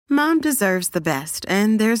Mom deserves the best,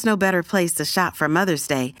 and there's no better place to shop for Mother's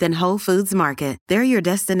Day than Whole Foods Market. They're your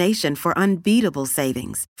destination for unbeatable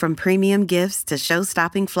savings, from premium gifts to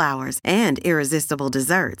show-stopping flowers and irresistible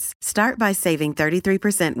desserts. Start by saving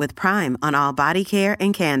 33% with Prime on all body care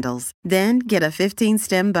and candles. Then get a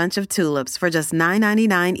 15-stem bunch of tulips for just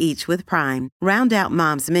 $9.99 each with Prime. Round out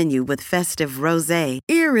Mom's menu with festive rosé,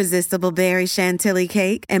 irresistible berry chantilly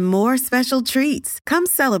cake, and more special treats. Come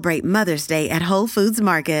celebrate Mother's Day at Whole Foods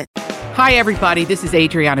Market. Hi, everybody. This is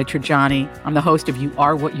Adriana Trajani. I'm the host of You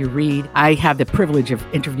Are What You Read. I have the privilege of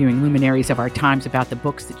interviewing luminaries of our times about the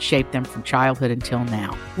books that shaped them from childhood until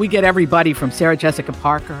now. We get everybody from Sarah Jessica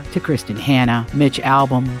Parker to Kristen Hanna, Mitch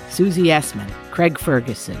Albom, Susie Essman, Craig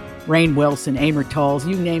Ferguson, Rainn Wilson, Amor Tolls,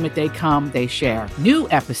 you name it, they come, they share. New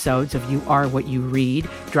episodes of You Are What You Read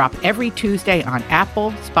drop every Tuesday on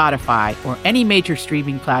Apple, Spotify, or any major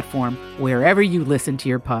streaming platform wherever you listen to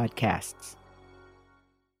your podcasts.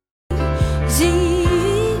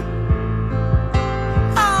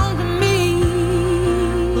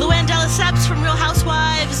 Luann de Lesseps from Real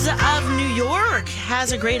Housewives of New York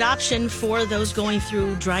has a great option for those going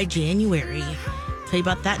through dry January. Tell you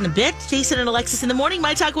about that in a bit. Jason and Alexis in the morning.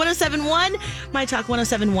 My Talk 1071,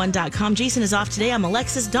 mytalk1071.com. Jason is off today. I'm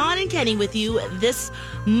Alexis, Dawn, and Kenny with you this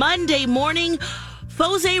Monday morning.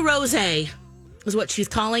 Fosé Rosé is what she's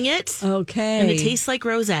calling it. Okay. And it tastes like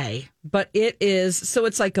rosé. But it is, so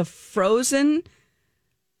it's like a frozen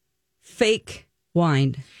fake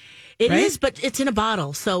wine. It right? is, but it's in a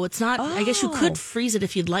bottle, so it's not. I guess you could freeze it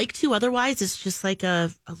if you'd like to. Otherwise, it's just like a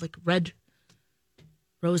like red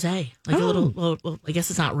rosé, like a little. Well, I guess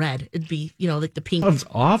it's not red. It'd be like the pink. Sounds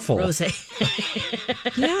awful. Rosé.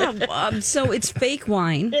 Yeah. So it's fake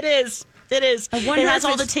wine. It is. It is. I wonder it has if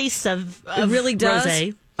all the tastes of it really does.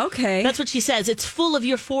 Rosé. Okay. That's what she says. It's full of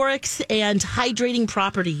euphorics and hydrating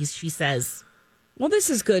properties, she says. Well, this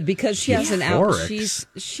is good because she has an out. Euphorics?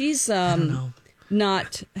 She's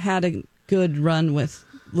not had a good run with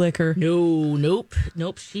liquor. Nope.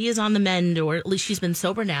 She is on the mend, or at least she's been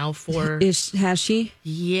sober now for. Has she?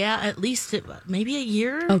 Yeah, at least maybe a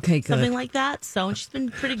year. Okay, good. Something like that. So she's been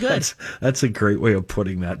pretty good. That's a great way of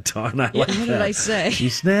putting that, Dawn. I like that. What did I say? She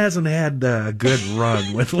hasn't had a good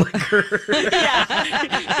run with liquor. Yeah,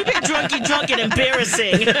 she's been drunk and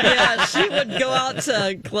embarrassing. Yeah, she would go out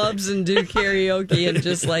to clubs and do karaoke and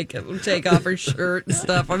just like take off her shirt and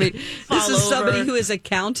stuff. I mean, this is somebody who is a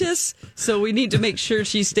countess, so we need to make sure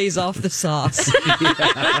she stays off the sauce.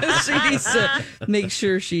 She needs to make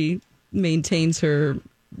sure she maintains her,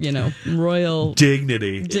 royal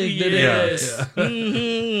dignity. Yes. Yeah.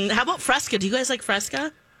 Mm-hmm. How about Fresca? Do you guys like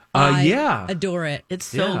Fresca? Yeah. Adore it. It's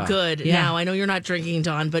so good. Yeah. Now, I know you're not drinking,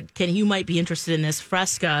 Dawn, but Ken, you might be interested in this.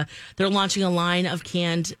 Fresca, they're launching a line of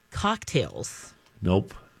canned cocktails.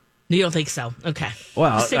 Nope. You don't think so? Okay.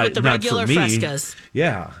 Well, just stick with the not regular for me. Frescas.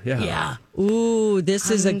 Yeah. Ooh, this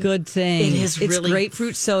is a good thing. It is It's really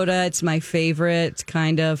grapefruit soda. It's my favorite,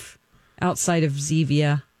 kind of, outside of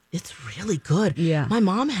Zevia. It's really good. Yeah. My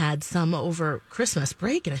mom had some over Christmas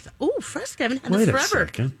break, and I thought, oh, Fresca, I haven't had Wait this a forever.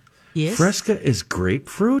 second. Yes. Fresca is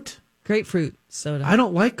grapefruit? Grapefruit soda. I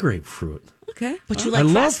don't like grapefruit. Okay. But you like I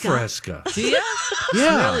love Fresca. Fresca. Do you?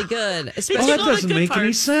 Yeah. It's really good. Well, Especially, that all the doesn't good make any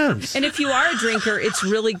parts. sense. and if you are a drinker, it's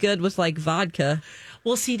really good with like vodka.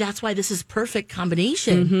 Well, see, that's why this is perfect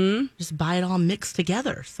combination. Mm-hmm. Just buy it all mixed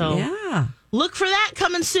together. So Yeah. look for that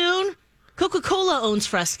coming soon. Coca-Cola owns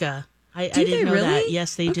Fresca. I Do didn't they know really? that.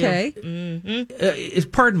 Yes, they Okay. do.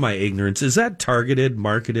 Pardon my ignorance. Is that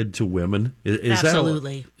marketed to women? Is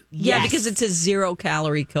Absolutely. Yeah, Yes. because it's a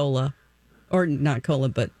 0-calorie cola. Or not cola,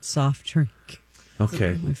 but soft drink. that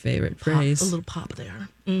okay? My favorite Pop, phrase. a little pop there.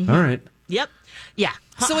 All right. Yep. Yeah.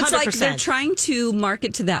 So it's like 100%. they're trying to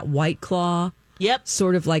market to that White Claw, Yep.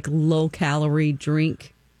 sort of like low-calorie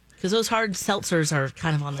drink. Because those hard seltzers are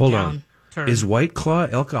kind of on the Hold down on. turn. Is White Claw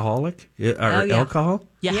alcoholic? Or alcohol?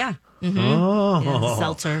 Yeah. Yeah. Oh. Yeah,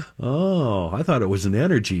 seltzer. Oh, I thought it was an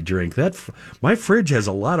energy drink. My fridge has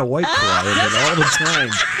a lot of White Claw in it all the time.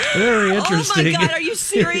 Very interesting. Oh my God, are you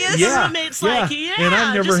serious? Yeah. Roommate's like, yeah, and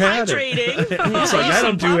I've never just had hydrating. it. It's like, I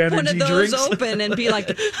don't do Pop energy one of those drinks. open and be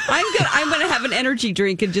like, I'm gonna have an energy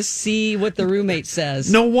drink and just see what the roommate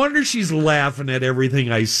says. No wonder she's laughing at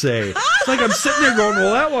everything I say. It's like I'm sitting there going,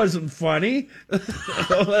 well, that wasn't funny.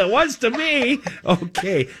 Well, it was to me.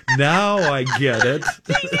 Okay, now I get it.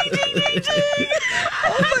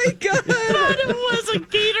 Oh my God. It was a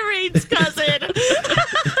Gatorade's cousin.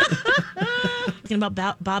 Talking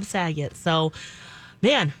about Bob Saget. So,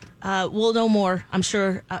 man, we'll know more. I'm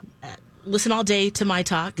sure. Listen all day to my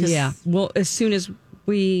talk. Yeah. Well, as soon as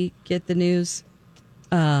we get the news,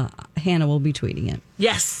 Hannah will be tweeting it.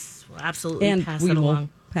 Yes. We'll absolutely And pass we it will along.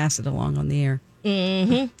 pass it along on the air.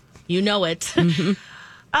 Mm-hmm. You know it.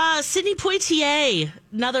 Sidney Poitier,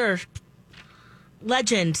 another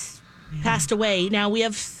legend, passed away. Now, we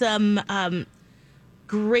have some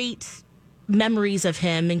great memories of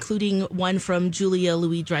him, including one from Julia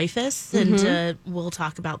Louis-Dreyfus, and we'll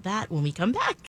talk about that when we come back.